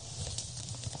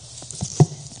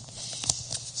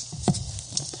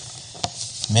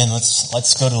Amen.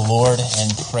 Let's go to the Lord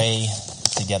and pray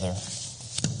together.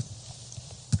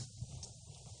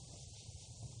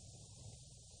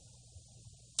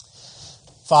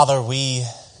 Father, we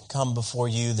come before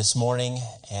you this morning,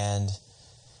 and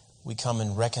we come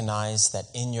and recognize that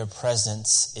in your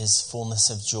presence is fullness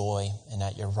of joy, and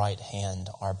at your right hand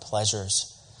are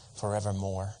pleasures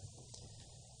forevermore.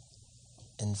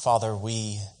 And Father,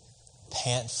 we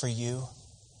pant for you.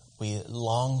 We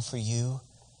long for you.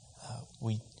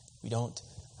 We don't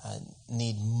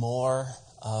need more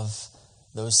of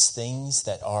those things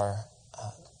that are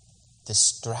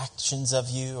distractions of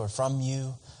you or from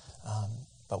you,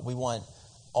 but we want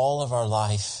all of our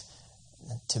life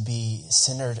to be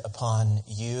centered upon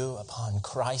you, upon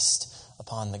Christ,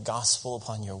 upon the gospel,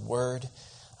 upon your word,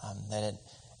 that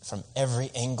from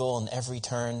every angle and every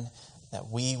turn, that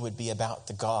we would be about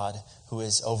the God who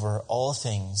is over all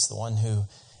things, the one who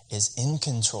is in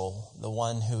control, the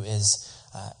one who is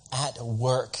at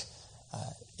work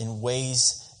in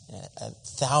ways,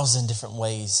 1,000 different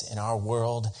ways in our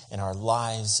world, in our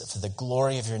lives, for the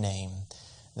glory of your name,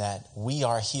 that we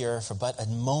are here for but a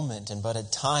moment and but a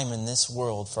time in this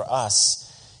world for us,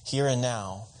 here and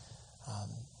now.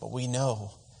 But we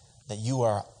know that you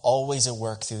are always at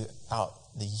work throughout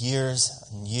the years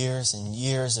and years and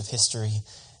years of history,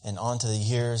 and onto the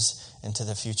years into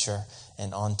the future,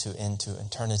 and into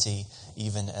eternity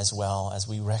even as well, as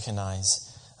we recognize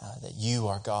that you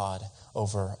are God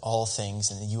over all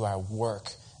things, and that you are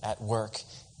at work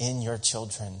in your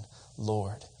children,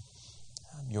 Lord.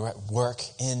 You're at work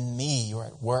in me. You're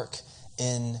at work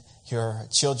in your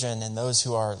children and those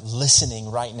who are listening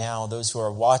right now, those who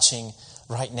are watching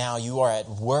right now. You are at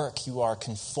work. You are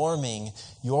conforming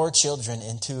your children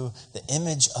into the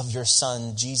image of your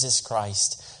Son, Jesus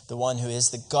Christ, the one who is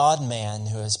the God-man,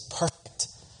 who is perfect,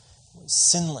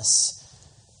 sinless,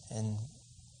 and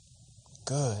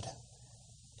good.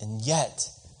 And yet,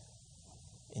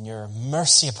 in your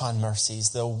mercy upon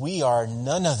mercies, though we are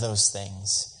none of those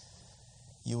things,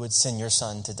 you would send your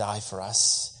Son to die for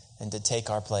us and to take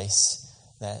our place,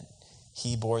 that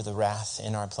he bore the wrath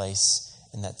in our place,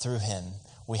 and that through him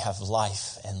we have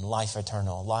life, and life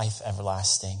eternal, life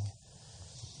everlasting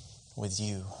with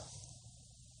you,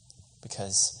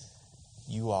 because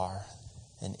you are,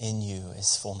 and in you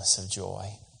is fullness of joy,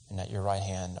 and at your right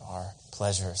hand are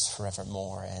pleasures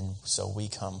forevermore. And so we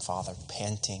come, Father,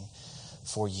 panting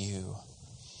for you.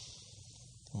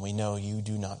 And we know you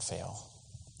do not fail.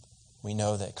 We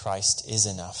know that Christ is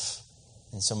enough.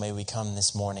 And so may we come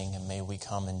this morning, and may we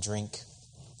come and drink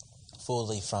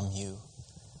fully from you,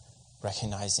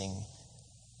 recognizing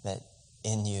that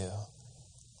in you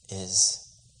is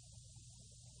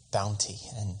bounty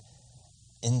and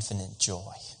infinite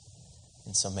joy.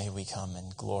 And so may we come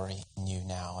and glory in you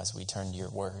now as we turn to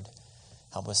your word.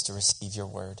 Help us to receive your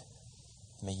word.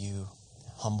 May you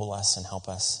humble us and help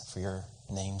us for your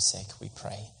name's sake, we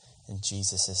pray. In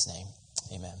Jesus' name,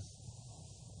 amen.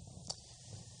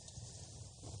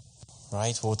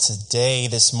 Right, well,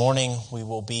 this morning, we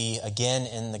will be again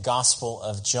in the Gospel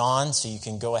of John. So you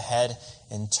can go ahead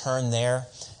and turn there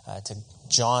to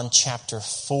John chapter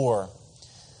 4.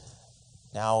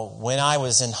 Now, when I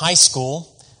was in high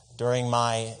school, during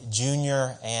my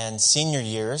junior and senior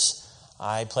years,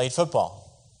 I played football.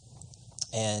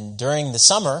 And during the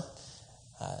summer,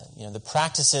 the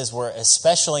practices were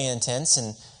especially intense.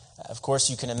 And of course,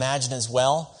 you can imagine as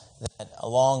well that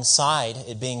alongside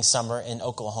it being summer in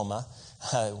Oklahoma,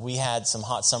 we had some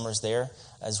hot summers there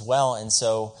as well. And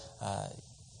so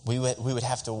we would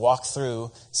have to walk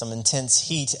through some intense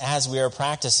heat as we were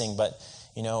practicing. But,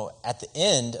 at the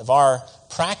end of our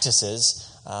practices,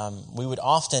 we would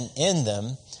often end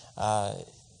them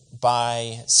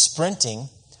by sprinting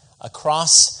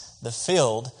across the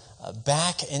field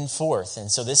back and forth.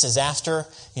 And so this is after,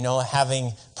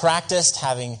 having practiced,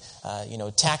 having,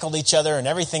 tackled each other and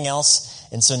everything else.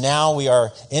 And so now we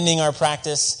are ending our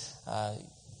practice,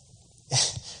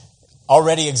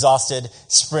 already exhausted,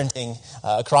 sprinting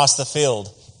across the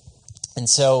field. And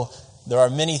so there are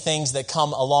many things that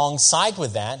come alongside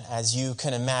with that, as you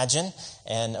can imagine.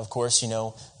 And of course,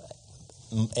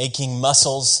 aching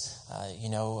muscles,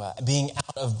 being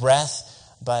out of breath.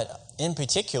 But in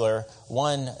particular,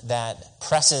 one that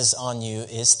presses on you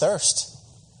is thirst.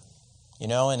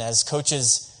 And as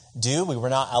coaches do, we were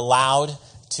not allowed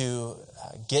to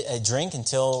get a drink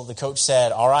until the coach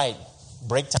said, all right,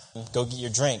 break time, go get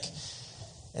your drink.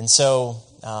 And so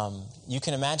you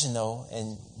can imagine, though,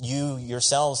 and you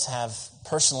yourselves have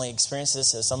personally experienced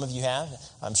this, as some of you have.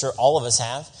 I'm sure all of us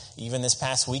have. Even this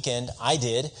past weekend, I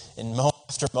did,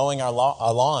 after mowing our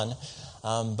lawn.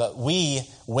 but we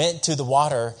went to the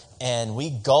water and we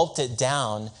gulped it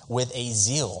down with a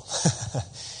zeal.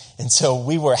 And so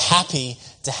we were happy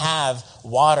to have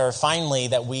water finally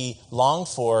that we longed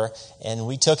for, and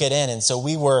we took it in. And so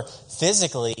we were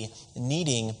physically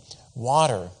needing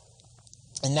water.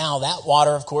 And now that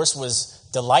water, of course, was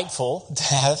delightful to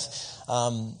have.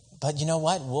 But you know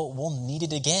what? We'll need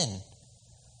it again.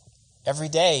 Every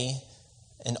day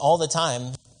and all the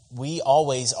time, we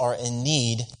always are in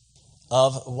need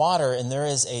of water. And there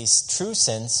is a true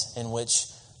sense in which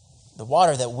the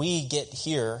water that we get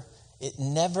here, it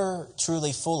never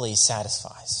truly fully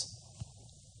satisfies.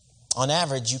 On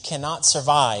average, you cannot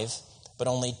survive but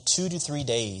only 2 to 3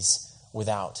 days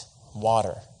without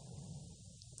water.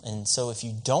 And so if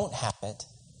you don't have it,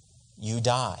 you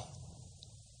die.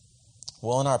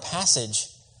 Well, in our passage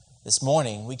this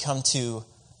morning, we come to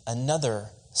another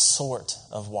sort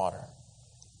of water.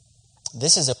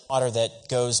 This is a water that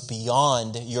goes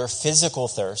beyond your physical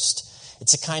thirst.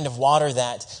 It's a kind of water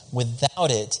that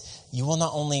without it, you will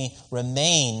not only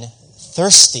remain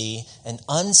thirsty and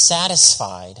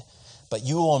unsatisfied, but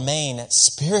you will remain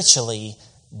spiritually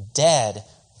dead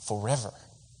forever.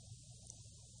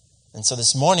 And so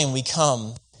this morning we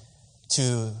come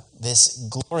to this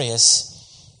glorious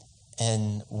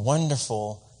and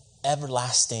wonderful,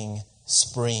 everlasting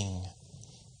spring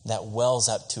that wells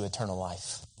up to eternal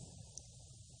life.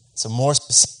 So more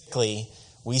specifically,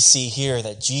 we see here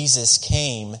that Jesus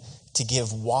came to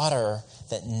give water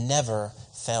that never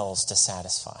fails to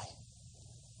satisfy.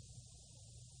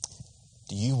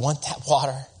 Do you want that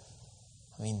water?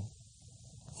 I mean,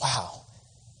 wow.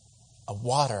 A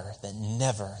water that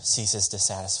never ceases to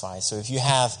satisfy. So if you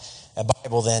have a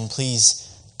Bible, then please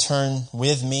turn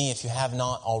with me, if you have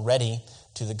not already,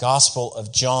 to the Gospel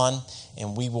of John,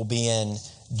 and we will be in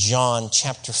John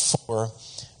chapter 4,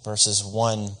 verses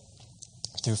 1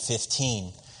 through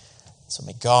 15. So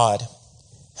may God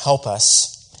help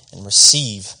us and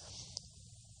receive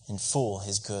in full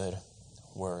his good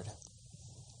word.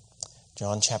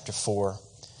 John chapter 4,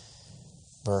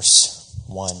 verse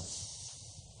 1.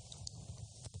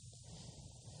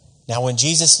 Now when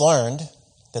Jesus learned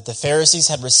that the Pharisees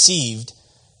had received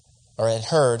or had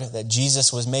heard that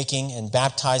Jesus was making and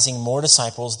baptizing more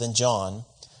disciples than John,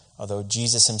 although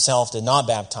Jesus himself did not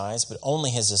baptize, but only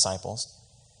his disciples,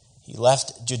 he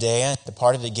left Judea and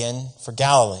departed again for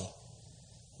Galilee.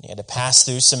 He had to pass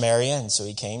through Samaria, and so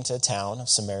he came to a town of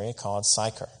Samaria called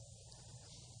Sychar,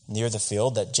 near the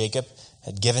field that Jacob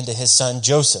had given to his son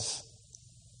Joseph.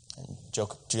 And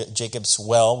Jacob's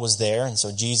well was there, and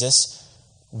so Jesus,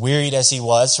 wearied as he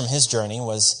was from his journey,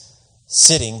 was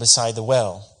sitting beside the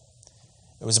well.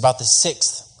 It was about the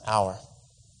 6th hour.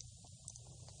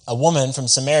 A woman from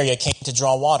Samaria came to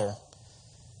draw water,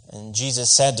 and Jesus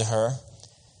said to her,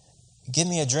 "Give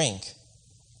me a drink,"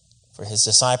 for his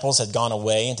disciples had gone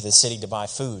away into the city to buy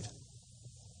food.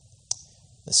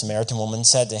 The Samaritan woman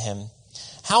said to him,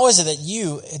 "How is it that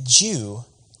you, a Jew,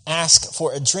 ask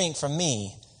for a drink from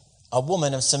me, a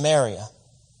woman of Samaria?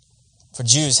 For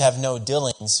Jews have no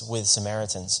dealings with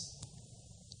Samaritans."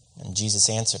 And Jesus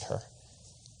answered her,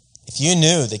 "If you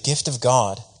knew the gift of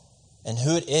God and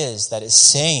who it is that is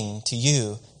saying to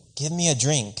you, 'Give me a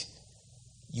drink,'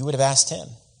 you would have asked him,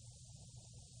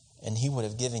 and he would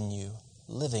have given you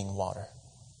living water."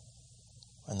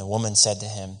 And the woman said to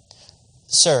him,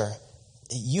 "Sir,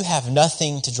 you have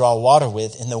nothing to draw water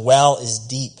with, and the well is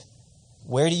deep.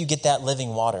 Where do you get that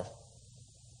living water?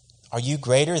 Are you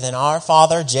greater than our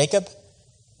father Jacob?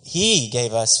 He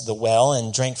gave us the well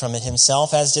and drank from it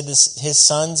himself, as did his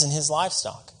sons and his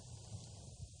livestock."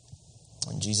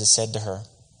 And Jesus said to her,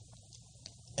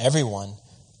 "Everyone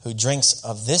who drinks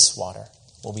of this water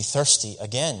will be thirsty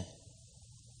again.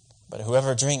 But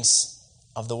whoever drinks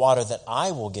of the water that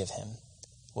I will give him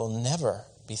will never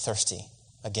be thirsty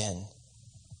again.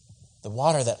 The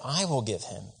water that I will give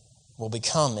him will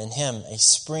become in him a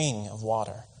spring of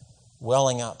water,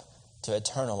 welling up to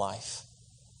eternal life."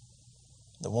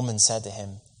 The woman said to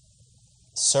him,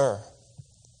 "Sir,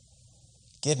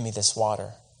 give me this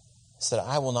water so that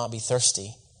I will not be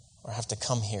thirsty or have to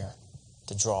come here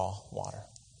to draw water."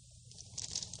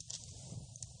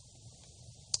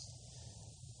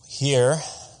 Here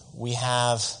we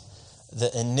have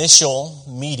the initial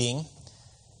meeting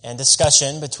and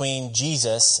discussion between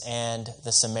Jesus and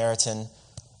the Samaritan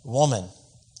woman.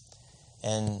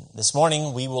 And this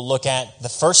morning we will look at the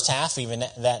first half, even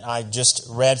that I just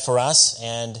read for us.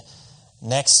 And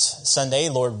next Sunday,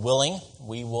 Lord willing,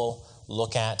 we will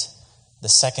look at the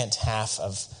second half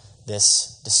of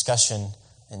this discussion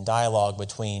and dialogue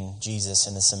between Jesus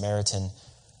and the Samaritan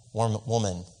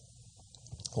woman.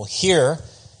 Well, here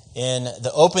In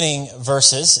the opening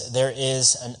verses, there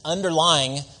is an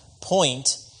underlying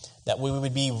point that we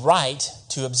would be right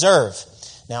to observe.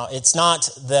 Now, it's not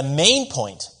the main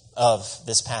point of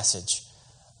this passage,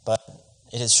 but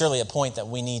it is surely a point that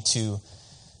we need to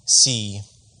see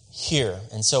here.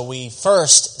 And so we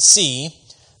first see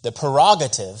the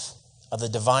prerogative of the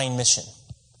divine mission.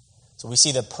 So we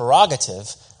see the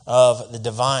prerogative of the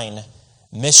divine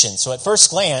mission. So at first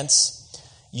glance,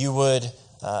 you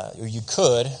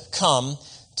could come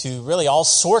to really all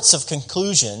sorts of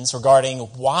conclusions regarding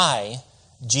why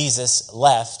Jesus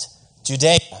left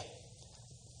Judea.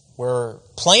 We're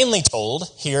plainly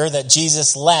told here that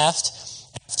Jesus left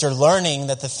after learning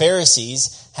that the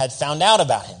Pharisees had found out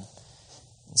about him.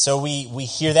 So we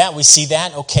hear that, we see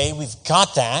that, okay, we've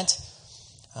got that.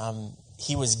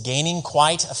 He was gaining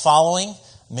quite a following.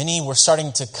 Many were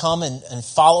starting to come and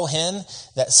follow him,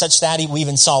 such that we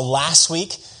even saw last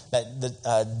week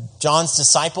that John's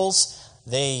disciples,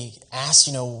 they asked,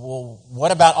 well,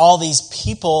 what about all these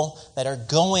people that are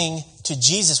going to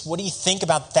Jesus? What do you think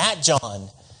about that, John?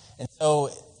 And so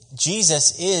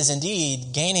Jesus is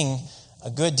indeed gaining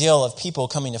a good deal of people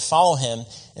coming to follow him.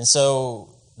 And so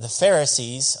the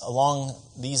Pharisees, along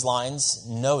these lines,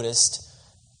 noticed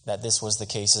that this was the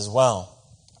case as well.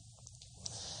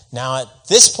 Now, at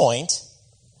this point,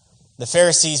 the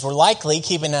Pharisees were likely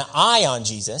keeping an eye on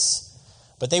Jesus,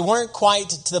 but they weren't quite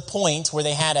to the point where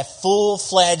they had a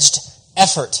full-fledged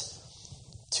effort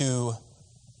to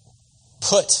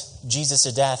put Jesus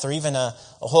to death, or even a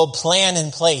whole plan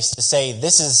in place to say,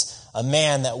 this is a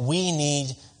man that we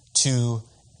need to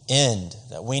end,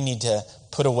 that we need to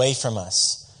put away from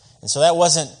us. And so that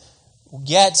wasn't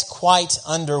yet quite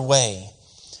underway.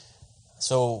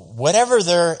 So whatever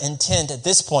their intent at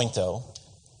this point, though,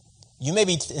 you may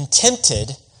be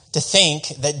tempted to think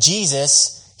that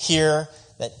Jesus here,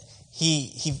 that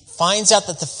he finds out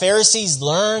that the Pharisees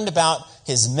learned about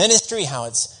his ministry, how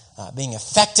it's being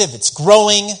effective, it's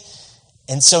growing.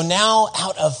 And so now,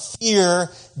 out of fear,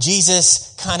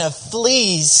 Jesus kind of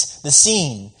flees the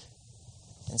scene.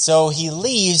 And so he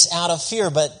leaves out of fear.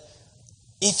 But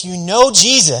if you know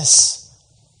Jesus,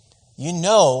 you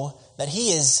know that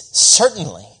he is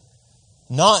certainly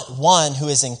not one who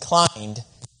is inclined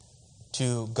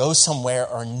to go somewhere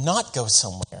or not go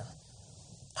somewhere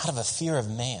out of a fear of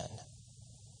man.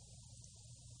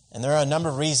 And there are a number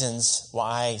of reasons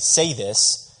why I say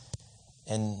this,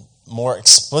 and more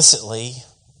explicitly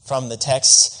from the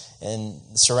text and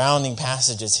surrounding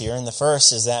passages here. And the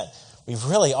first is that we've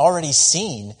really already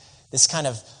seen this kind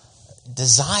of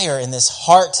desire in this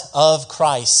heart of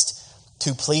Christ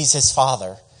to please his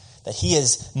Father, that he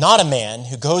is not a man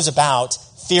who goes about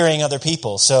fearing other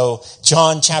people. So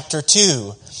John chapter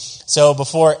 2. So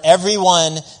before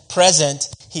everyone present,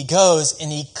 he goes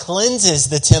and he cleanses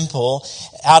the temple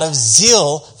out of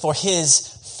zeal for his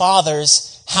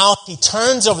Father's house. He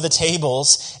turns over the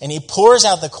tables and he pours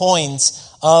out the coins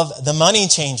of the money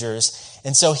changers.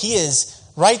 And so he is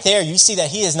right there. You see that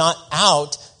he is not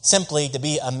out simply to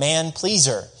be a man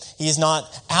pleaser. He is not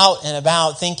out and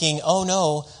about thinking, oh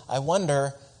no, I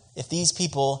wonder if these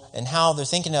people and how they're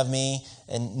thinking of me,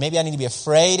 and maybe I need to be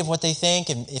afraid of what they think,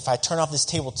 and if I turn off this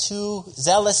table too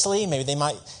zealously, maybe they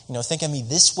might, think of me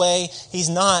this way. He's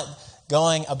not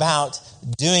going about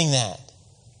doing that.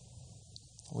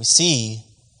 We see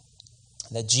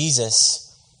that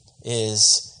Jesus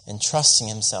is entrusting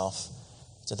himself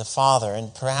to the Father.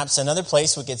 And perhaps another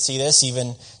place we could see this,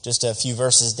 even just a few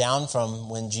verses down from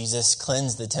when Jesus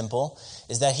cleansed the temple,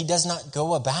 is that he does not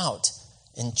go about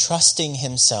entrusting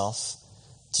himself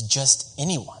to just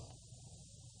anyone,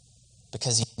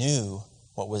 because he knew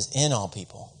what was in all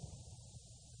people.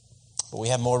 But we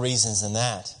have more reasons than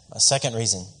that. A second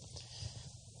reason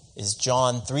is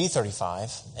John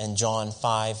 3:35 and John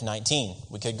 5:19.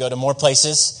 We could go to more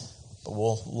places, but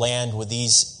we'll land with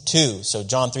these two. So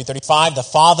John 3:35, the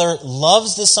Father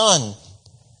loves the Son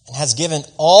and has given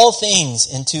all things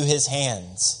into his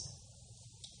hands.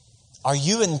 Are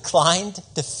you inclined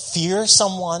to fear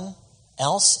someone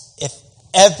else if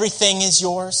everything is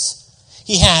yours?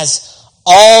 He has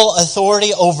all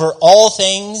authority over all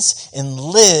things and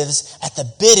lives at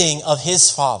the bidding of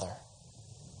his Father.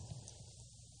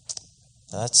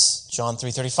 That's John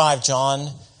 3:35.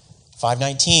 John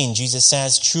 5:19, Jesus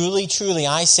says, truly, truly,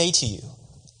 I say to you,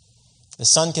 the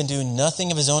Son can do nothing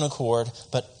of his own accord,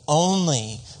 but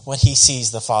only what he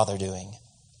sees the Father doing.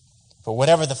 For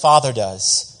whatever the Father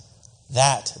does,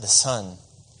 that the Son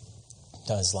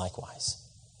does likewise.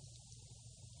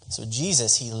 So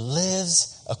Jesus, he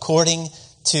lives according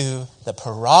to the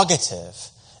prerogative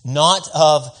not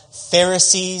of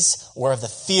Pharisees or of the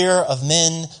fear of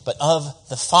men, but of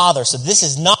the Father. So this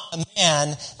is not a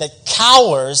man that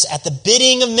cowers at the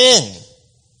bidding of men.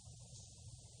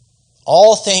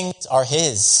 All things are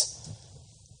his.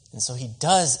 And so he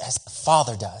does as the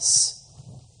Father does.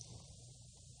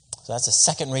 So that's a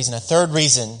second reason. A third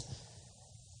reason,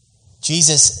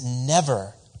 Jesus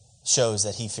never shows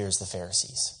that he fears the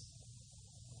Pharisees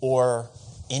or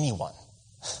anyone.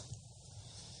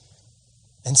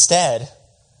 Instead,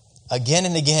 again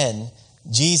and again,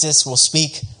 Jesus will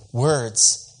speak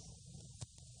words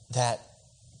that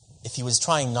if he was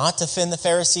trying not to offend the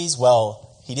Pharisees,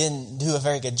 well, he didn't do a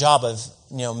very good job of,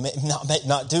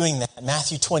 not doing that.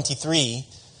 Matthew 23,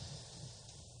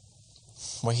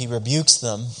 where he rebukes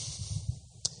them.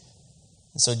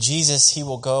 And so Jesus, he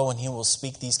will go and he will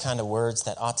speak these kind of words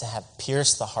that ought to have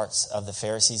pierced the hearts of the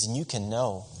Pharisees. And you can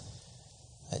know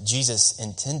that Jesus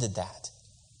intended that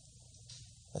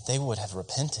they would have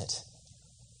repented.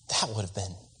 That would have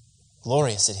been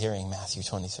glorious at hearing Matthew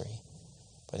 23.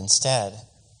 But instead,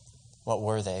 what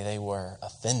were they? They were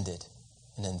offended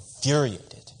and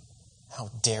infuriated. How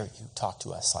dare you talk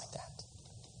to us like that?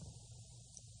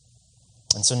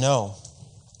 And so no,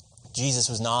 Jesus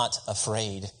was not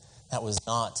afraid. That was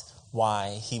not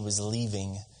why he was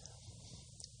leaving.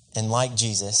 And like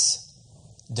Jesus,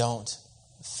 don't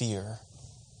fear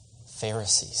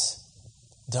Pharisees.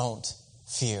 Don't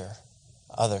fear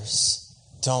others.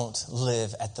 Don't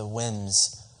live at the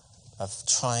whims of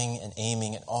trying and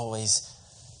aiming and always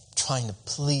trying to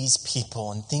please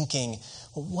people and thinking,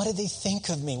 well, what do they think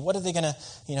of me? What are they going to,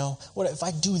 what if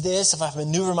I do this, if I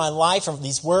maneuver my life or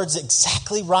these words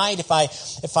exactly right, if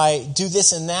I do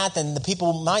this and that, then the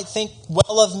people might think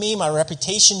well of me, my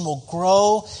reputation will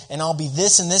grow, and I'll be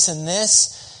this and this and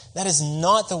this. That is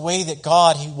not the way that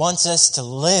God, he wants us to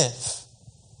live.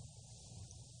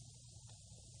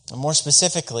 And more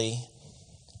specifically,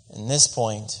 in this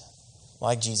point,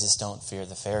 like Jesus, don't fear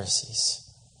the Pharisees.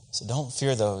 So don't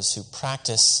fear those who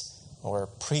practice or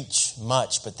preach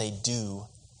much, but they do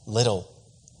little.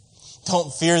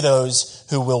 Don't fear those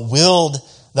who will wield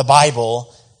the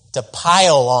Bible to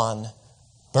pile on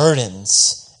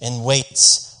burdens and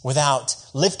weights without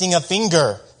lifting a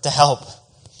finger to help.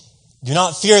 Do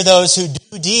not fear those who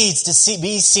do deeds to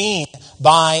be seen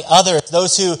by others,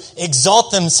 those who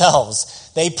exalt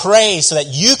themselves. They pray so that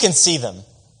you can see them,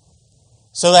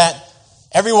 so that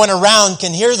everyone around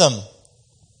can hear them.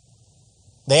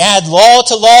 They add law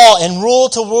to law and rule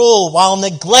to rule while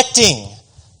neglecting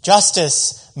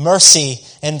justice, mercy,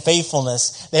 and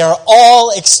faithfulness. They are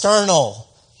all external,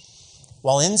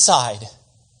 while inside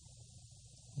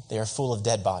they are full of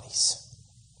dead bodies.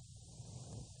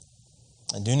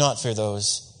 And do not fear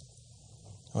those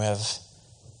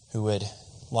who would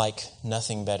like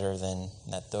nothing better than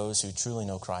that those who truly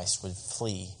know Christ would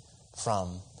flee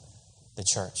from the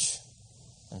church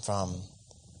and from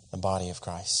the body of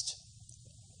Christ.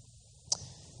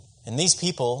 And these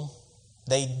people,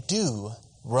 they do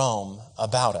roam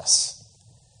about us.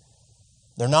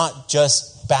 They're not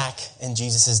just back in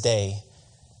Jesus' day.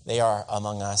 They are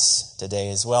among us today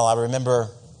as well. I remember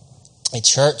a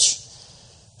church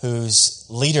whose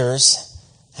leaders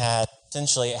had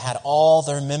essentially had all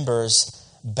their members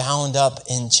bound up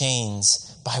in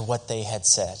chains by what they had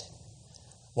said,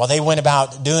 while they went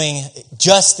about doing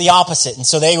just the opposite. And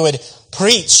so they would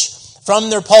preach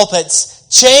from their pulpits,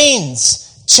 chains,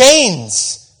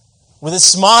 with a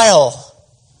smile,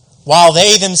 while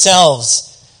they themselves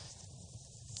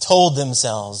told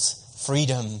themselves,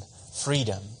 freedom,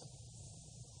 freedom.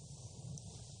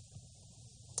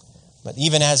 But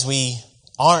even as we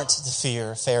aren't to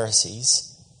fear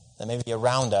Pharisees that may be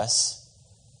around us,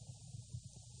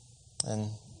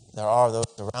 and there are those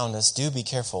around us, do be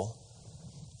careful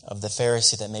of the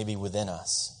Pharisee that may be within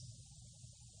us,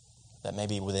 that may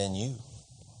be within you.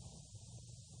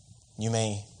 You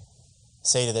may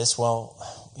say to this, well,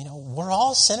 we're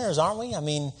all sinners, aren't we? I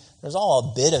mean, there's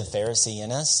all a bit of Pharisee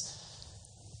in us.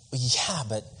 Yeah,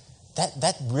 but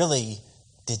that really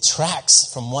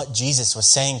detracts from what Jesus was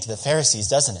saying to the Pharisees,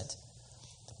 doesn't it?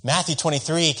 Matthew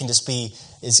 23 can just be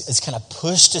is kind of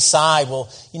pushed aside. Well,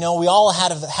 we all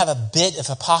have a bit of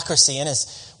hypocrisy in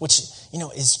us, which,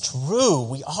 is true.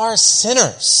 We are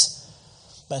sinners.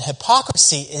 But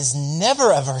hypocrisy is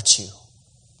never a virtue.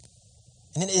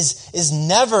 And it is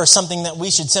never something that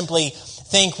we should simply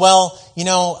think, well,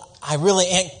 I really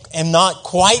am not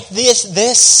quite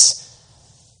this.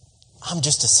 I'm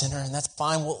just a sinner and that's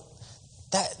fine. Well,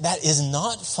 that is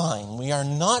not fine. We are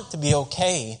not to be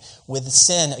okay with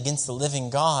sin against the living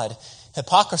God.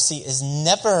 Hypocrisy is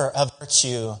never a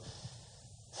virtue.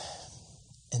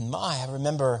 I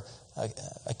remember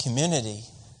a community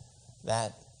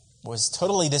that was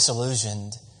totally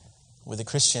disillusioned with the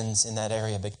Christians in that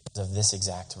area because of this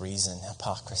exact reason,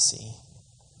 hypocrisy.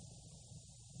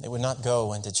 They would not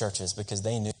go into churches because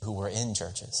they knew who were in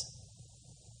churches.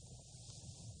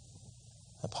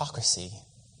 Hypocrisy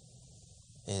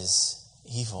is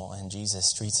evil, and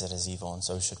Jesus treats it as evil, and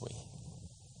so should we.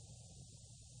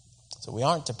 So we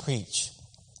aren't to preach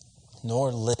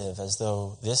nor live as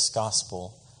though this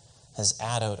gospel has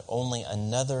added only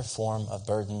another form of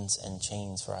burdens and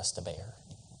chains for us to bear.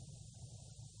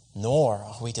 Nor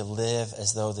are we to live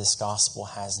as though this gospel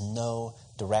has no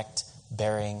direct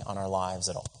bearing on our lives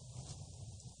at all.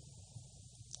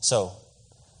 So,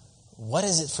 what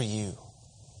is it for you?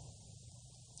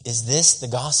 Is this the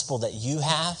gospel that you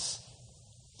have?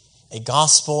 A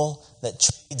gospel that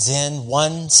trades in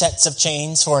one set of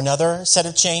chains for another set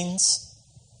of chains?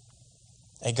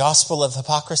 A gospel of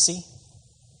hypocrisy?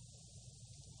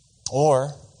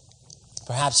 Or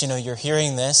perhaps, you're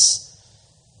hearing this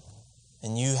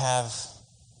and you have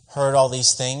heard all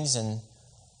these things and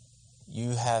you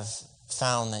have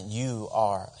found that you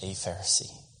are a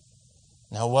Pharisee.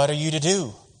 Now, what are you to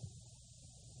do?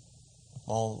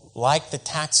 Well, like the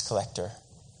tax collector,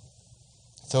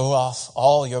 throw off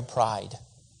all your pride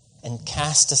and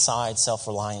cast aside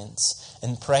self-reliance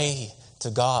and pray to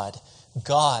God.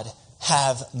 God,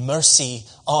 have mercy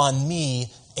on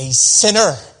me, a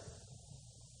sinner.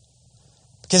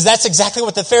 Because that's exactly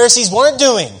what the Pharisees weren't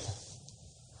doing.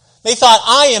 They thought,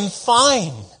 I am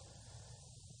fine.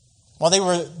 While they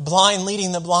were blind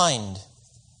leading the blind,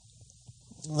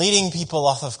 leading people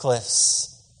off of cliffs.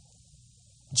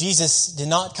 Jesus did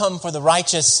not come for the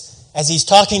righteous as he's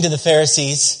talking to the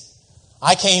Pharisees.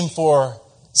 I came for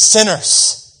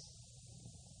sinners.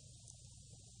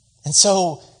 And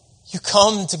so you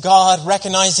come to God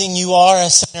recognizing you are a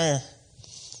sinner.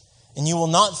 And you will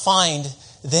not find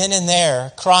then and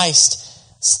there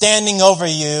Christ standing over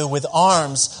you with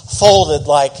arms folded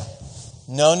like,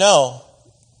 no,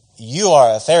 you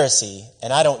are a Pharisee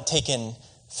and I don't take in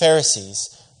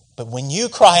Pharisees. But when you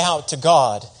cry out to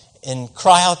God and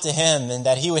cry out to Him and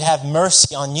that He would have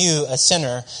mercy on you, a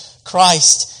sinner,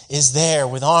 Christ is there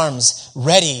with arms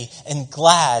ready and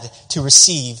glad to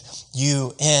receive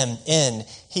you in.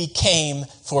 He came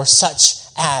for such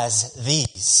as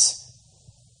these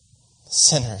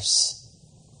sinners.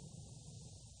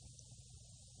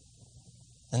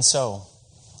 And so,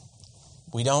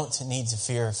 we don't need to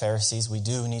fear Pharisees. We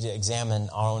do need to examine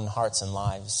our own hearts and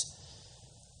lives.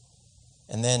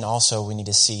 And then also we need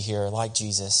to see here, like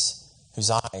Jesus,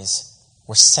 whose eyes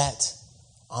were set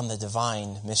on the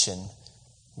divine mission,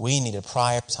 we need to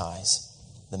prioritize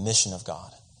the mission of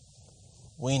God.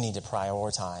 We need to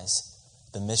prioritize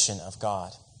the mission of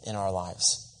God in our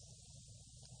lives.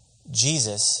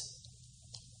 Jesus,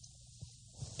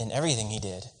 in everything He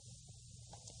did,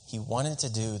 He wanted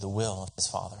to do the will of His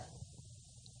Father.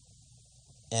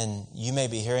 And you may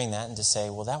be hearing that and just say,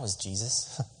 well, that was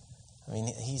Jesus. I mean,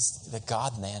 He's the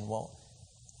God-man. Well,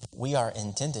 we are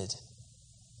intended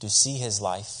to see His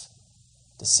life,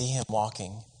 to see Him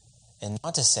walking, and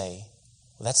not to say,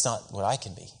 well, that's not what I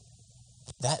can be.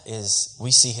 That is,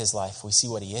 we see His life, we see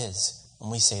what He is, and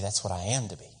we say, that's what I am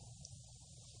to be.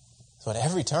 So at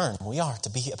every turn, we are to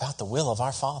be about the will of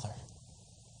our Father.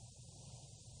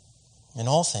 In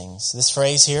all things, this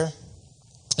phrase here,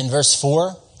 in verse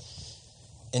 4,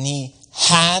 and He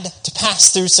had to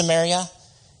pass through Samaria,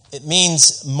 it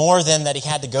means more than that He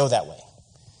had to go that way.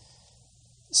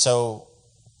 So,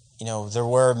 there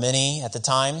were many at the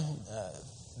time,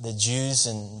 the Jews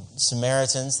and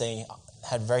Samaritans, they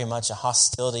had very much a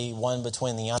hostility one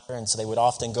between the other, and so they would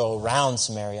often go around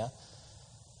Samaria.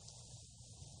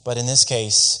 But in this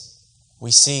case,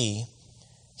 we see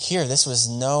here this was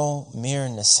no mere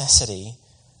necessity.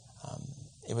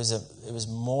 It was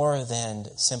more than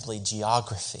simply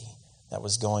geography that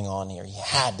was going on here. He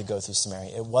had to go through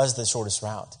Samaria. It was the shortest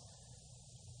route.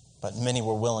 But many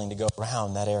were willing to go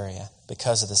around that area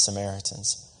because of the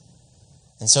Samaritans.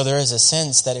 And so there is a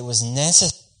sense that it was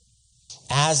necessary,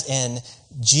 as in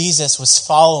Jesus was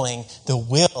following the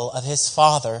will of His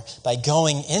Father by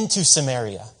going into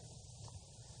Samaria.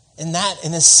 In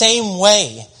the same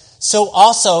way, so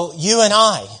also you and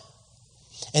I,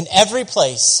 in every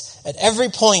place, at every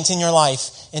point in your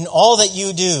life, in all that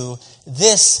you do,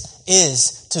 this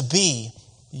is to be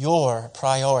your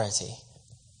priority.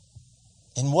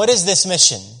 And what is this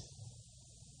mission?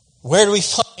 Where do we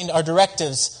find our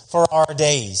directives for our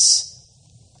days?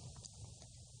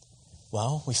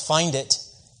 Well, we find it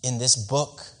in this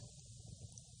book.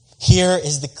 Here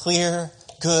is the clear,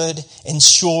 good, and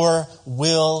sure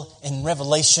will and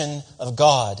revelation of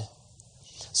God.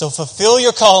 So fulfill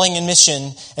your calling and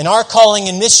mission. And our calling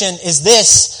and mission is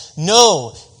this: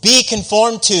 know, be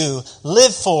conformed to,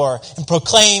 live for, and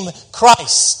proclaim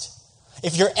Christ.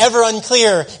 If you're ever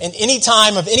unclear in any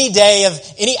time of any day of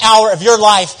any hour of your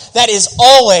life, that is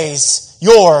always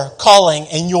your calling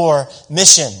and your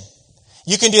mission.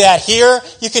 You can do that here.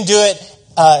 You can do it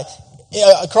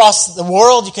across the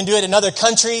world. You can do it in other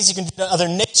countries. You can do it in other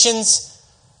nations.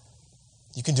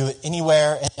 You can do it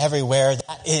anywhere and everywhere.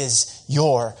 That is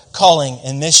your calling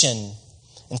and mission.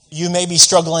 And you may be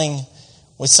struggling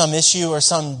with some issue or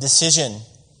some decision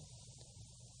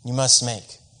you must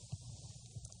make.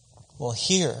 Well,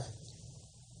 here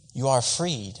you are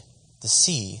freed to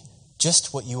see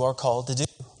just what you are called to do.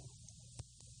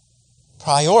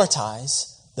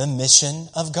 Prioritize the mission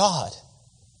of God.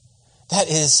 That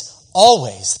is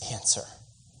always the answer.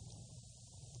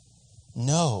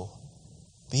 Know,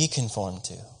 be conformed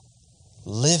to,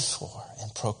 live for,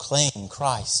 and proclaim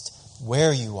Christ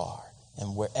where you are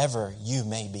and wherever you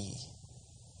may be.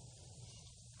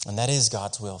 And that is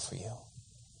God's will for you.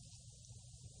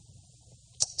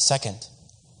 Second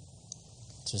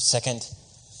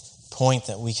point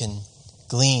that we can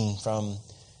glean from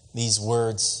these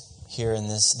words here in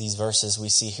these verses, we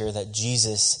see here that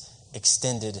Jesus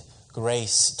extended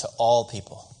grace to all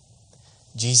people.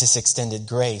 Jesus extended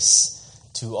grace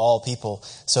to all people.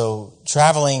 So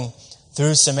traveling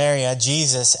through Samaria,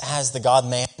 Jesus, as the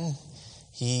God-man,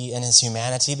 he in his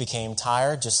humanity became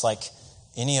tired, just like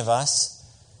any of us.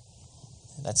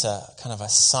 That's a kind of a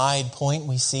side point.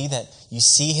 We see that you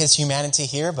see his humanity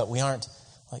here, but we aren't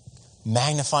like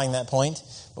magnifying that point.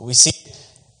 But we see,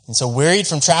 and so wearied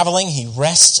from traveling, he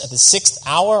rests at the 6th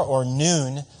hour or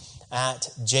noon at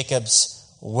Jacob's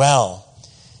well.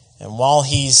 And while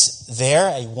he's there,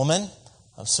 a woman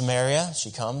of Samaria, she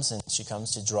comes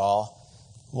to draw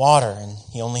water. And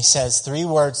he only says 3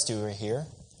 words to her here,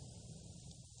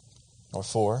 or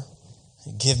 4.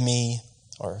 Give me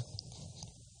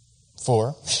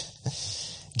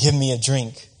a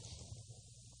drink.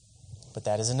 But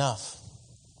that is enough.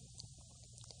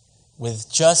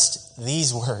 With just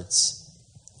these words,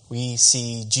 we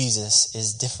see Jesus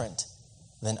is different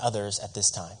than others at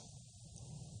this time.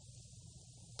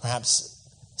 Perhaps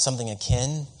something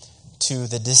akin to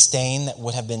the disdain that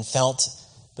would have been felt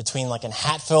between like in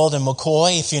Hatfield and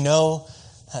McCoy, if you know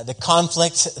the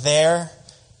conflict there.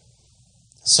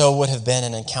 So would have been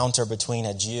an encounter between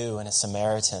a Jew and a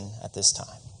Samaritan at this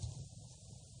time.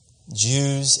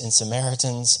 Jews and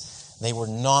Samaritans, they were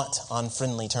not on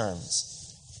friendly terms.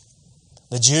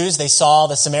 The Jews, they saw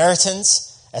the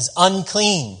Samaritans as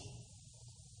unclean,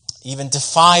 even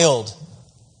defiled,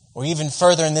 or even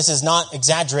further, and this is not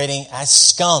exaggerating, as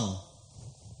scum.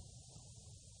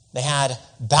 They had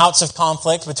bouts of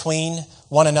conflict between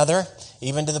one another,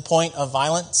 even to the point of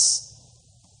violence.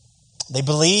 They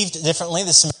believed differently,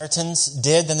 the Samaritans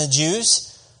did, than the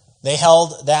Jews. They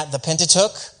held that the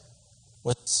Pentateuch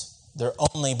was their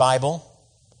only Bible.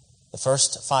 The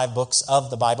first 5 books of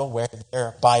the Bible were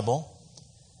their Bible,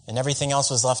 and everything else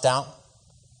was left out.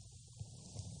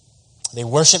 They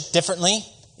worshiped differently,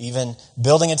 even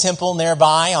building a temple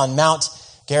nearby on Mount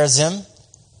Gerizim.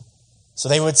 So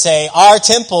they would say, our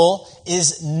temple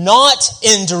is not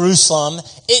in Jerusalem,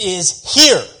 it is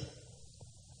here.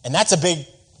 And that's a big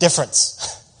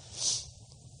difference.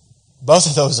 Both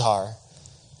of those are.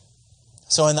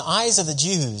 So in the eyes of the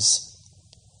Jews,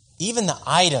 even the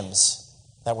items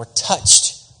that were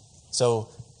touched, so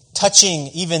touching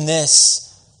even this,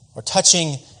 or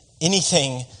touching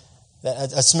anything,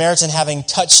 that a Samaritan having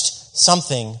touched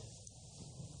something,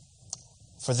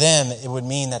 for them it would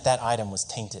mean that that item was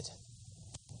tainted.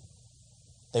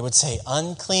 They would say,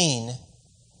 unclean,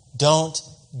 don't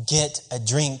get a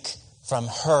drink from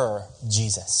her,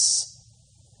 Jesus.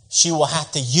 She will have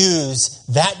to use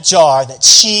that jar that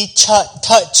she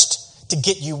touched to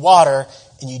get you water,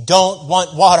 and you don't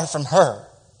want water from her.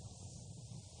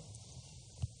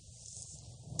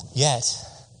 Yet,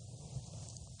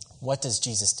 what does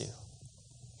Jesus do?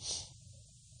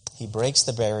 He breaks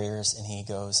the barriers and he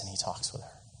goes and he talks with her.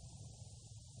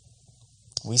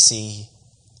 We see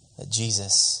that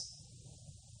Jesus,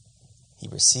 he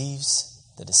receives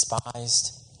the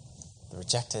despised, the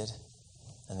rejected,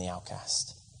 and the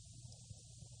outcast.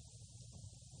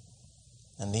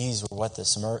 And these were what the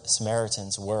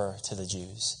Samaritans were to the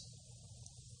Jews.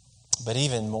 But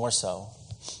even more so,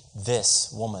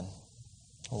 this woman.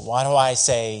 Why do I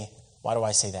say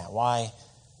that?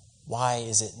 Why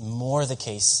is it more the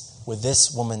case with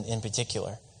this woman in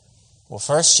particular? Well,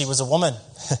 first, she was a woman.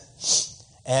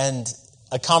 And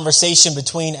a conversation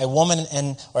between a woman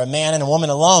or a man and a woman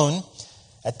alone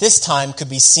at this time could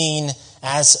be seen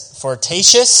as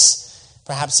flirtatious,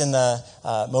 perhaps in the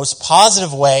most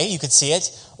positive way you could see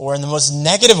it, or in the most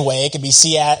negative way it could be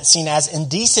seen as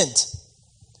indecent.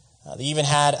 They even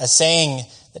had a saying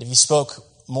that if you spoke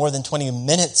more than 20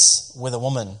 minutes with a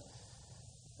woman,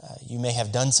 you may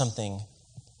have done something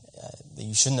that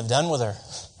you shouldn't have done with her.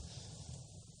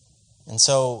 And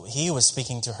so he was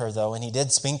speaking to her, though, and he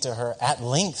did speak to her at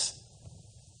length.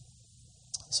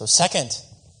 So second,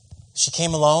 she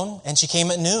came alone, and she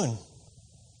came at noon.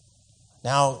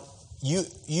 Now, you'd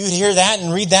hear that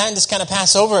and read that and just kind of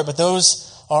pass over it, but those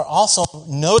are also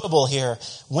notable here.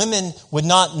 Women would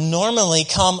not normally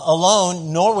come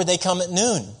alone, nor would they come at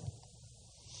noon.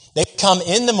 They would come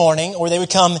in the morning, or they would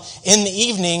come in the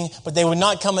evening, but they would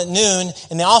not come at noon,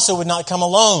 and they also would not come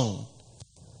alone.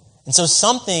 And so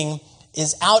something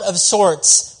is out of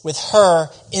sorts with her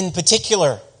in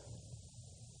particular.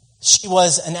 She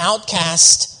was an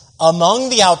outcast among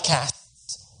the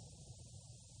outcasts.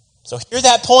 So hear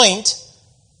that point,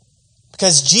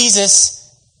 because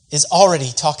Jesus is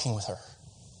already talking with her.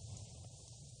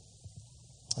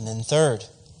 And then third,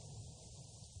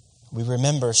 we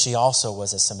remember she also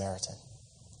was a Samaritan,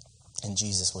 and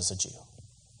Jesus was a Jew.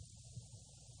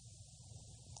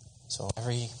 So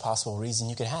every possible reason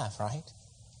you could have, right?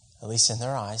 At least in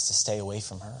their eyes, to stay away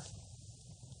from her.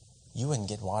 You wouldn't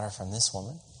get water from this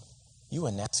woman. You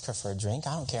wouldn't ask her for a drink.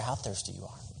 I don't care how thirsty you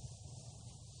are.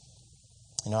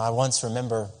 You know, I once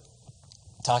remember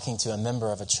talking to a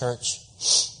member of a church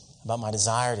about my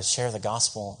desire to share the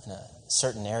gospel in a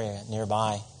certain area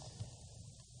nearby.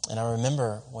 And I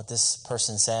remember what this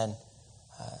person said.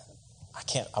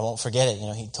 I won't forget it. You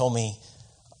know, he told me,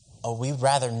 we'd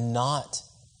rather not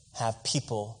have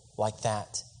people like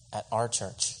that at our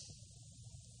church.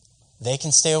 They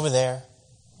can stay over there,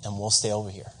 and we'll stay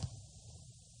over here.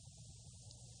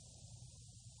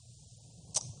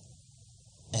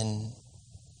 And,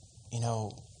 you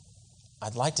know,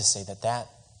 I'd like to say that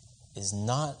is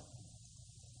not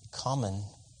common,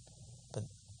 but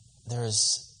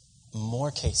there's more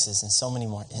cases and so many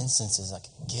more instances I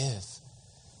could give.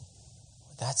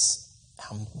 That's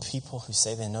how people who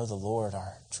say they know the Lord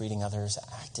are treating others,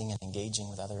 acting and engaging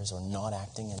with others, or not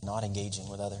acting and not engaging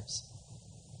with others.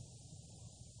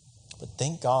 But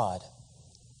thank God,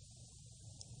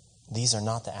 these are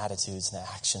not the attitudes and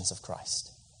the actions of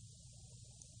Christ.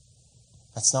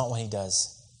 That's not what he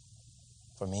does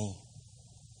for me,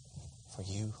 for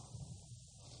you.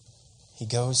 He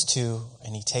goes to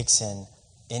and he takes in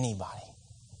anybody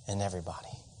and everybody.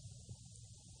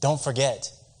 Don't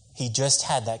forget, he just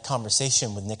had that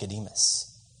conversation with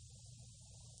Nicodemus.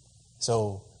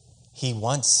 So he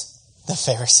wants the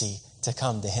Pharisee to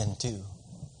come to him too.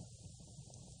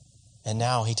 And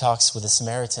now he talks with a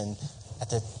Samaritan at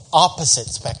the opposite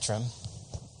spectrum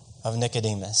of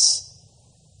Nicodemus.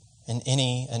 And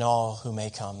any and all who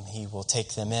may come, he will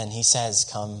take them in. He says,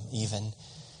 come even.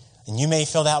 And you may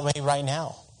feel that way right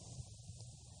now.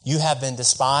 You have been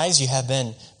despised. You have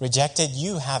been rejected.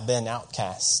 You have been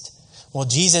outcast. Well,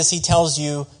 Jesus, he tells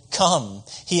you, come.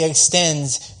 He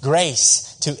extends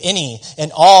grace to any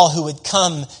and all who would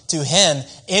come to him.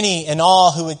 Any and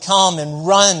all who would come and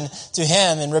run to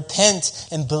him and repent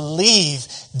and believe.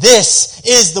 This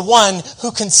is the one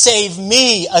who can save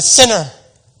me, a sinner.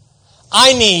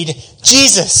 I need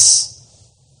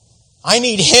Jesus. I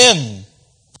need him.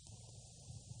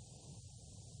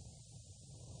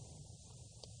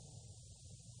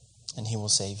 And he will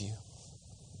save you.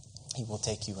 He will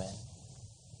take you in.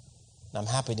 And I'm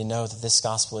happy to know that this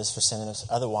gospel is for sinners.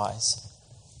 Otherwise,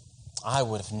 I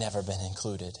would have never been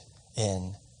included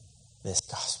in this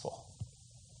gospel.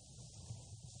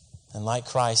 And like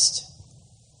Christ,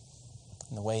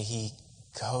 in the way he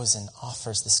goes and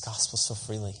offers this gospel so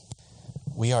freely,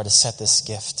 we are to set this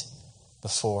gift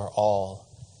before all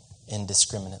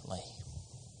indiscriminately.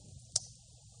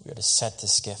 We are to set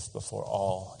this gift before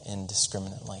all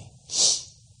indiscriminately.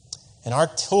 And our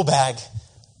tool bag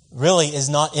really is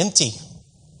not empty.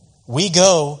 We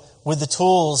go with the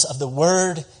tools of the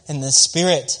Word and the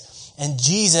Spirit. And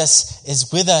Jesus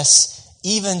is with us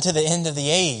even to the end of the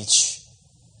age.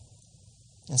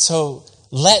 And so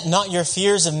let not your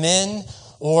fears of men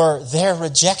or their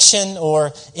rejection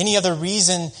or any other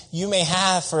reason you may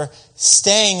have for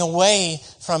staying away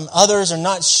from others or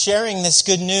not sharing this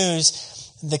good news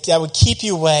that would keep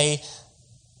you away,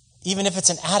 even if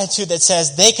it's an attitude that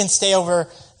says they can stay over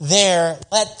there,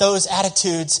 let those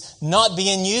attitudes not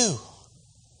be in you.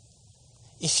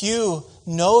 If you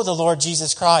know the Lord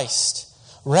Jesus Christ,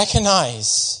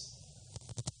 recognize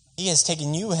he has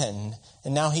taken you in,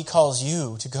 and now he calls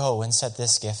you to go and set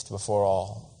this gift before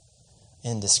all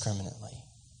indiscriminately.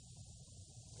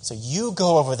 So you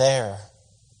go over there.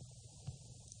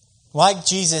 Like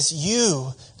Jesus,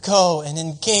 you go and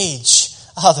engage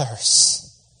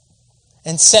others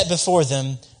and set before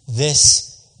them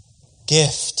this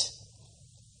gift.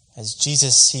 As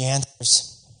Jesus, he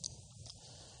answers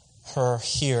her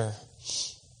here.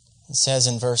 It says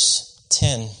in verse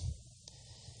 10,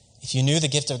 if you knew the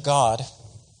gift of God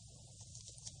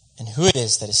and who it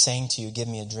is that is saying to you, give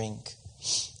me a drink,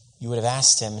 you would have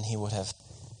asked him and he would have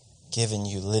given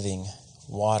you living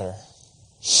water.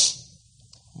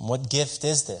 What gift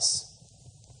is this?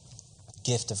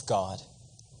 Gift of God.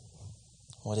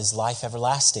 What is life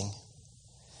everlasting?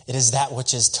 It is that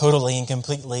which is totally and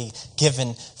completely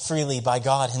given freely by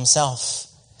God himself.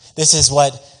 This is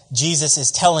what Jesus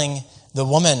is telling the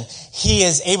woman. He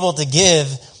is able to give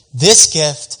this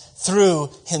gift through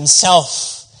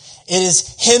himself. It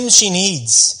is him she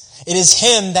needs. It is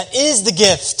him that is the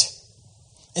gift.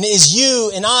 And it is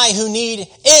you and I who need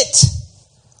it.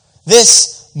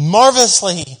 This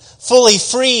marvelously, fully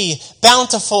free,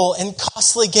 bountiful, and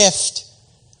costly gift.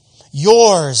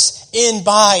 Yours in,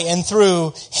 by, and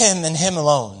through him and him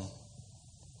alone.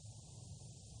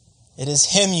 It is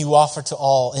him you offer to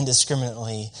all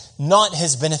indiscriminately. Not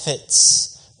his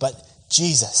benefits, but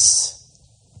Jesus.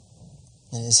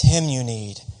 It is him you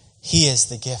need. He is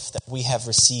the gift that we have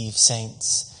received,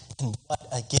 saints. And what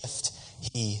a gift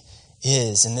he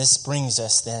is. And this brings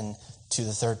us then to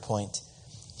the third point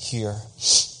here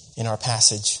in our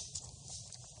passage.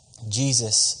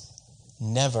 Jesus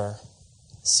never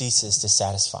ceases to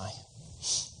satisfy.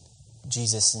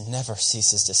 Jesus never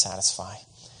ceases to satisfy.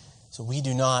 So we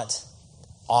do not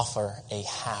offer a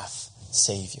half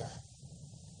Savior.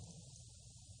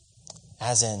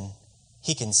 As in,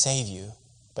 he can save you,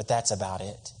 but that's about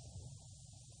it.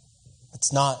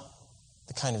 It's not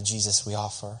the kind of Jesus we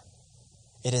offer.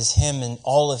 It is him and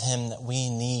all of him that we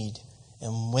need.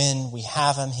 And when we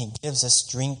have him, he gives us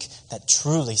drink that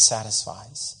truly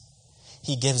satisfies.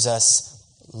 He gives us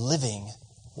living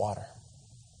water.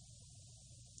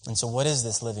 And so what is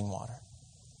this living water?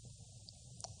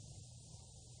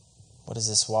 What is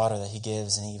this water that he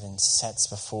gives and even sets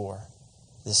before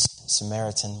this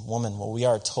Samaritan woman? Well, we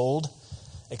are told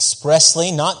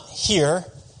expressly, not here,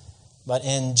 but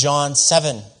in John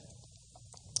 7,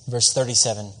 verse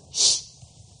 37.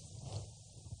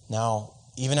 Now,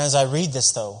 even as I read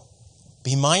this, though,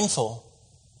 be mindful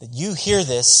that you hear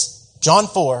this, John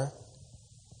 4,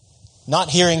 not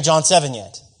hearing John 7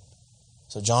 yet.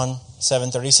 So John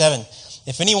 7:37.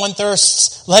 If anyone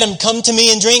thirsts, let him come to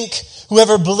me and drink.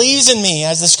 Whoever believes in me,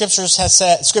 as the Scripture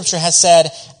has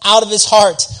said, out of his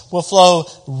heart will flow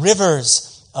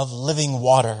rivers of living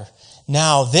water.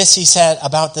 Now, this he said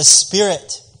about the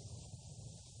Spirit,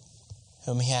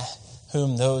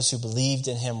 whom those who believed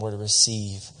in him were to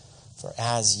receive. For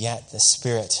as yet the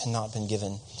Spirit had not been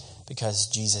given, because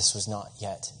Jesus was not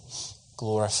yet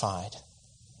glorified.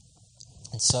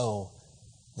 And so,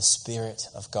 the Spirit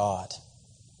of God.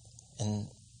 And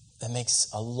that makes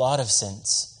a lot of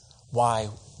sense why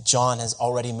John has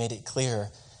already made it clear.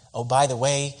 Oh, by the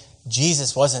way,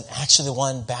 Jesus wasn't actually the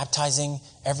one baptizing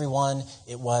everyone.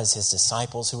 It was his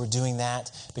disciples who were doing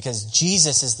that, because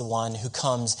Jesus is the one who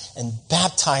comes and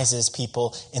baptizes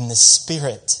people in the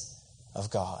Spirit of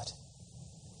God.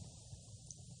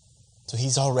 So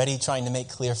he's already trying to make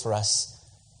clear for us,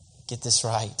 get this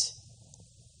right.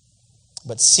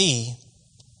 But see,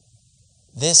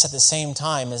 this at the same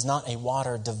time is not a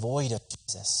water devoid of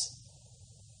Jesus.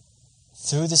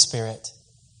 Through the Spirit,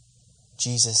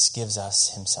 Jesus gives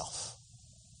us himself.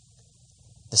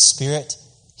 The Spirit,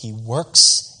 he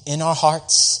works in our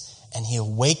hearts and he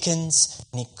awakens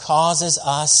and he causes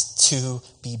us to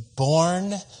be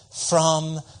born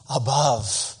from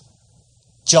above.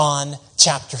 John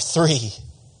chapter 3.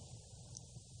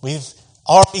 We've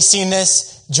already seen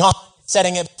this. John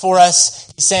setting it before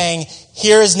us. He's saying,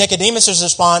 here's Nicodemus'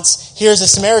 response. Here's the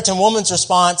Samaritan woman's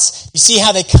response. You see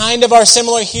how they kind of are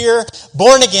similar here?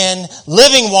 Born again,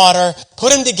 living water,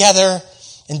 put them together.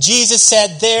 And Jesus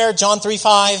said there, John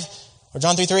 3:5, or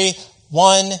John 3:3,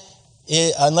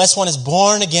 unless one is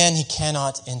born again, he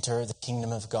cannot enter the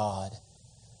kingdom of God.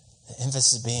 The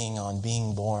emphasis being on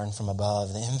being born from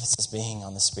above. The emphasis being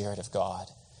on the Spirit of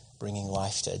God, bringing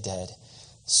life to a dead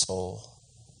soul.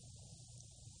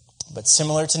 But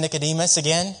similar to Nicodemus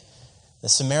again, the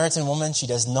Samaritan woman, she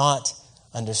does not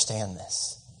understand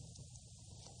this.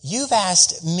 You've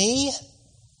asked me,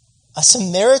 a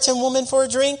Samaritan woman, for a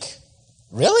drink?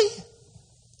 Really?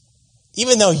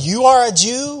 Even though you are a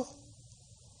Jew?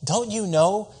 Don't you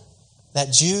know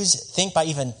that Jews think by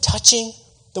even touching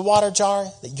the water jar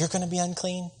that you're going to be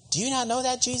unclean? Do you not know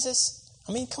that, Jesus?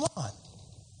 I mean, come on.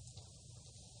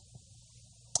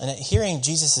 And at hearing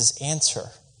Jesus' answer,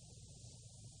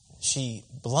 she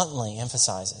bluntly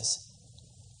emphasizes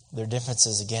their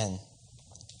differences again.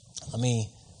 Let me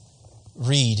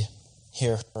read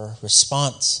here her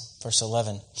response, verse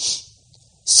 11.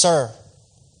 Sir,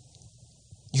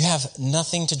 you have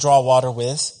nothing to draw water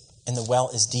with, and the well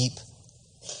is deep.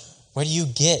 Where do you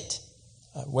get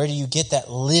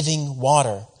that living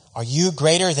water? Are you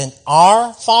greater than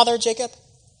our father Jacob?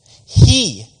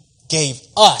 He gave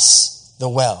us the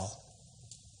well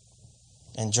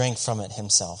and drank from it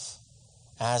himself,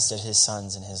 as did his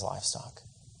sons and his livestock.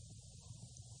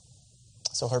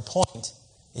 So her point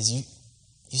is, you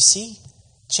see,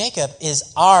 Jacob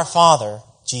is our father,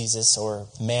 Jesus, or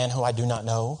man who I do not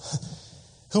know.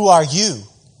 Who are you?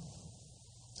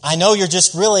 I know you're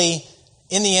just really,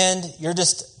 in the end, you're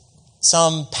just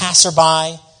some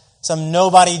passerby, some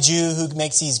nobody Jew who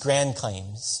makes these grand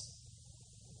claims.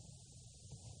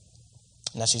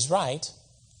 Now she's right.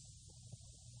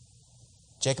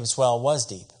 Jacob's well was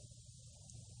deep.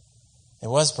 It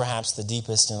was perhaps the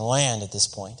deepest in the land at this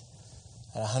point,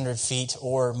 at 100 feet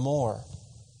or more.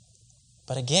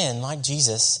 But again, like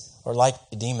Jesus, or like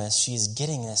Nicodemus, she is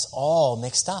getting this all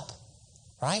mixed up,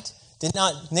 right? Did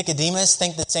not Nicodemus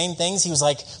think the same things? He was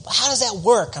like, but how does that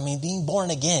work? I mean, being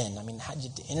born again. I mean, how did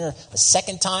you enter a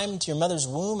second time into your mother's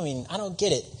womb? I mean, I don't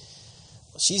get it.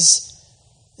 Well, she's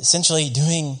essentially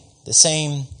doing the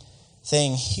same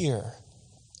thing here.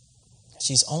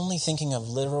 She's only thinking of a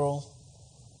literal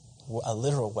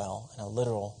well and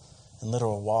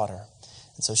literal water.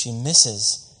 And so she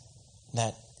misses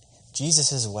that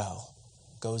Jesus' well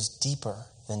goes deeper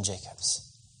than Jacob's.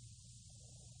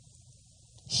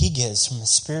 He gives from a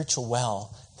spiritual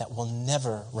well that will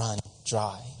never run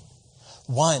dry.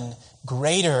 One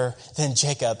greater than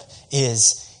Jacob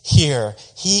is here.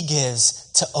 He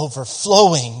gives to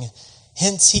overflowing.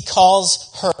 Hence he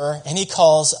calls her and he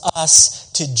calls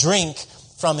us to drink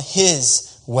from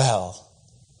his well.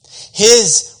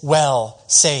 His well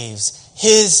saves.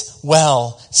 His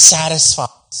well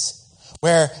satisfies.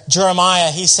 Where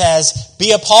Jeremiah, he says,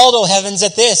 be appalled, O heavens,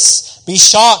 at this. Be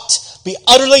shocked. Be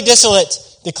utterly desolate,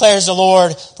 declares the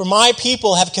Lord. For my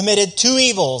people have committed two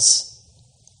evils.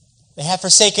 They have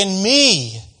forsaken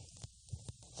me,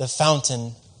 the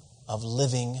fountain of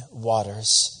living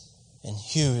waters, and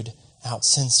hewed out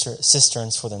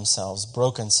cisterns for themselves,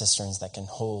 broken cisterns that can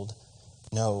hold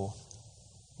no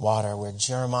water. Where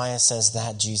Jeremiah says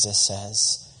that, Jesus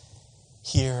says,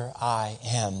 here I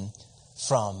am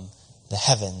from the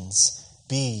heavens.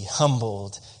 Be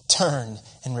humbled, turn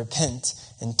and repent,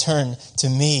 and turn to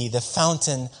me, the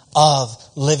fountain of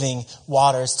living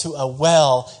waters, to a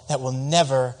well that will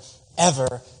never,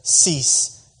 ever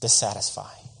cease to satisfy.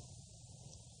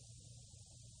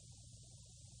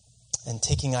 And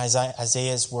taking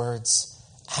Isaiah's words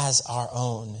as our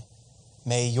own,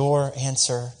 may your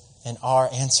answer and our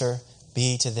answer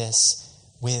be to this: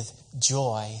 with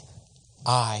joy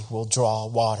I will draw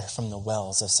water from the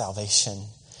wells of salvation.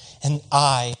 And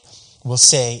I will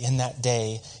say in that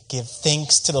day, give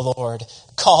thanks to the Lord,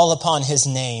 call upon his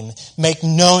name, make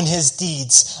known his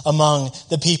deeds among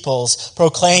the peoples,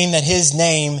 proclaim that his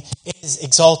name is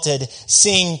exalted,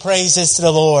 sing praises to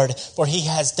the Lord, for he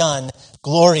has done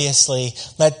gloriously.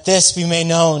 Let this be made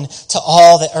known to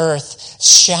all the earth.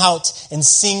 Shout and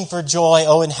sing for joy,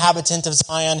 O inhabitant of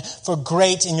Zion, for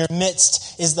great in your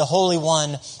midst is the Holy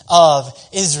One of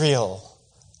Israel.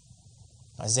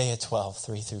 Isaiah 12,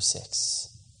 3-6.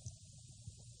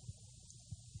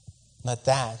 Let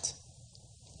that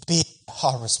be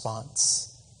our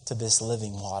response to this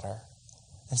living water.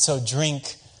 And so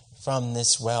drink from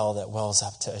this well that wells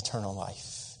up to eternal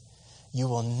life. You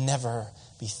will never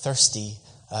be thirsty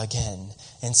again.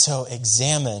 And so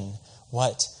examine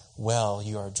what well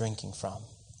you are drinking from.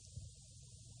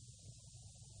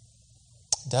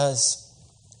 Does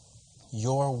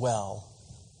your well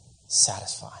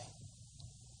satisfy?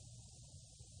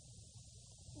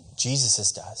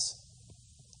 Jesus' does.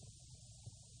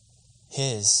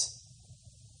 His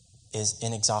is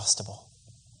inexhaustible.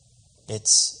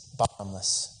 It's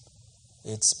bottomless.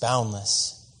 It's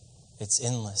boundless. It's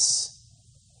endless.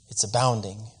 It's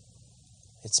abounding.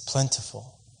 It's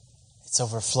plentiful. It's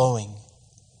overflowing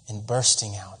and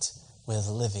bursting out with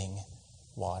living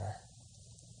water.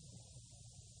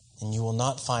 And you will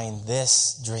not find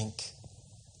this drink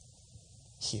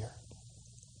here.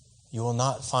 You will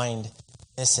not find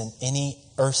this in any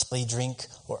earthly drink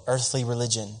or earthly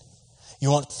religion. You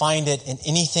won't find it in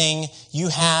anything you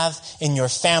have in your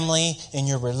family, in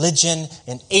your religion,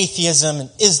 in atheism, in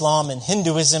Islam, in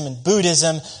Hinduism, in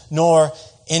Buddhism, nor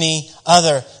any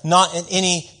other, not in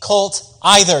any cult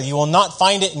either. You will not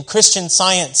find it in Christian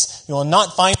Science. You will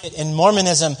not find it in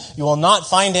Mormonism. You will not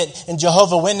find it in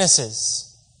Jehovah's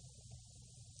Witnesses.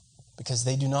 Because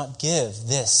they do not give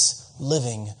this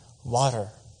living water.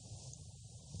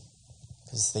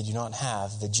 Because they do not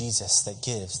have the Jesus that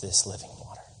gives this living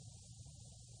water.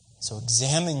 So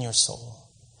examine your soul.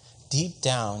 Deep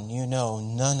down, you know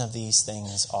none of these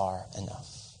things are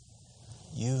enough.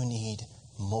 You need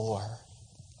more.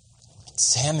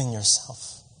 Examine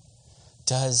yourself.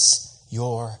 Does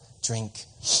your drink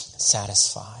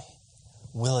satisfy?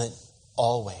 Will it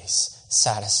always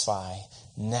satisfy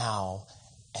now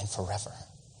and forever?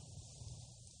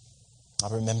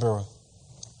 I remember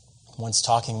once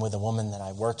talking with a woman that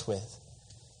I worked with,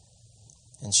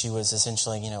 and she was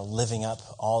essentially, living up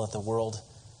all that the world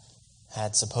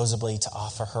had supposedly to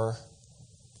offer her.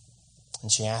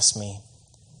 And she asked me,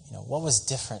 what was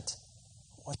different?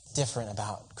 What's different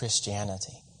about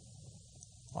Christianity?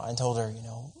 Well, I told her,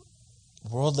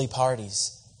 worldly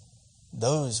parties,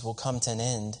 those will come to an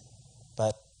end,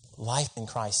 but life in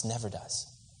Christ never does.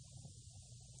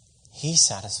 He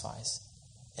satisfies,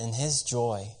 and His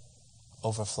joy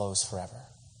overflows forever.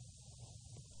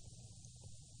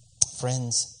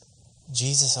 Friends,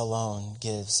 Jesus alone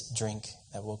gives drink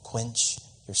that will quench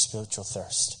your spiritual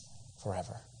thirst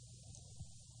forever.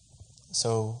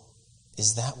 So,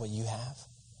 is that what you have?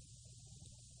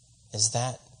 Is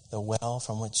that the well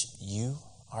from which you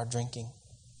are drinking?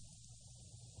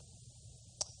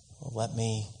 Well, let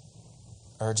me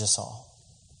urge us all.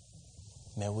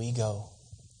 May we go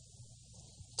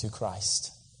to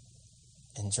Christ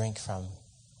and drink from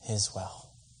His well.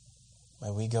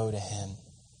 May we go to Him,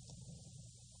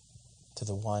 to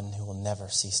the one who will never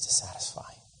cease to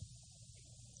satisfy.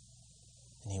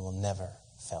 And He will never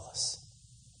fail us.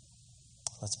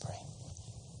 Let's pray.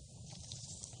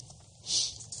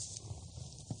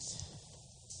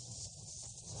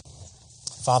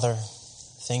 Father,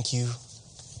 thank you.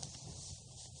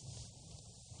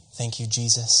 Thank you,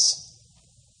 Jesus.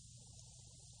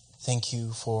 Thank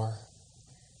you for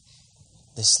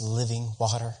this living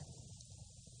water.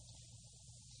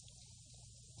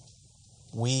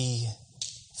 We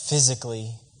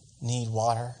physically need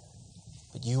water,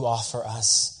 but you offer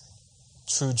us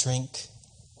true drink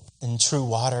and true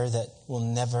water that will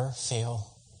never fail.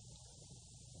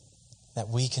 That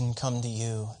we can come to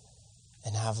you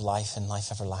and have life and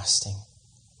life everlasting.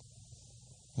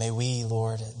 May we,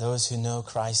 Lord, those who know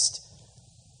Christ,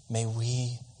 may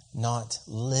we not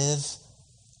live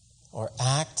or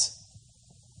act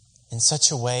in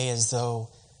such a way as though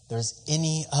there's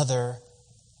any other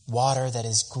water that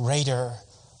is greater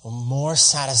or more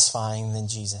satisfying than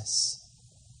Jesus.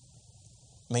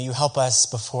 May you help us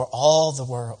before all the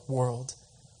world,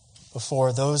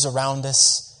 before those around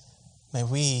us. May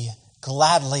we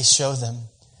gladly show them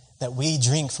that we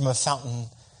drink from a fountain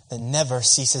that never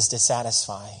ceases to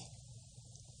satisfy.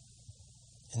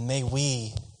 And may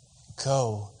we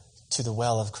go to the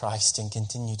well of Christ and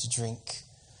continue to drink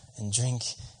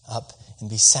up and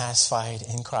be satisfied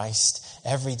in Christ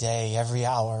every day, every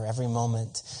hour, every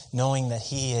moment, knowing that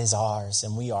He is ours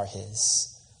and we are His.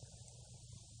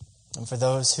 And for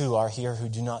those who are here who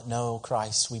do not know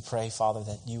Christ, we pray, Father,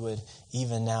 that you would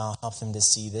even now help them to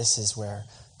see this is where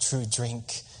true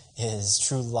drink is,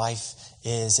 true life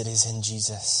is. It is in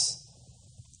Jesus.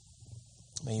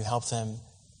 May you help them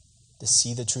to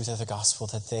see the truth of the gospel,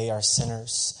 that they are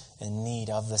sinners in need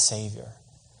of the Savior,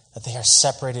 that they are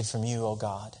separated from you, O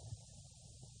God.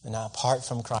 And apart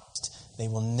from Christ, they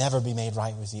will never be made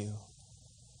right with you.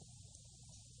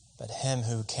 But Him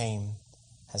who came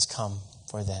has come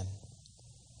for them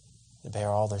to bear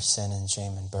all their sin and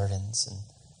shame and burdens, and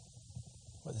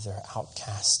whether they're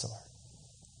outcast or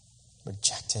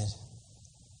rejected,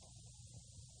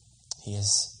 He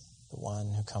is the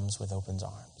one who comes with open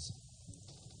arms.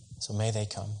 So may they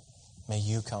come, may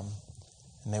you come,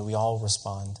 and may we all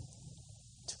respond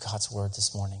to God's word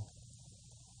this morning.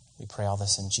 We pray all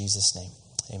this in Jesus' name.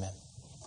 Amen.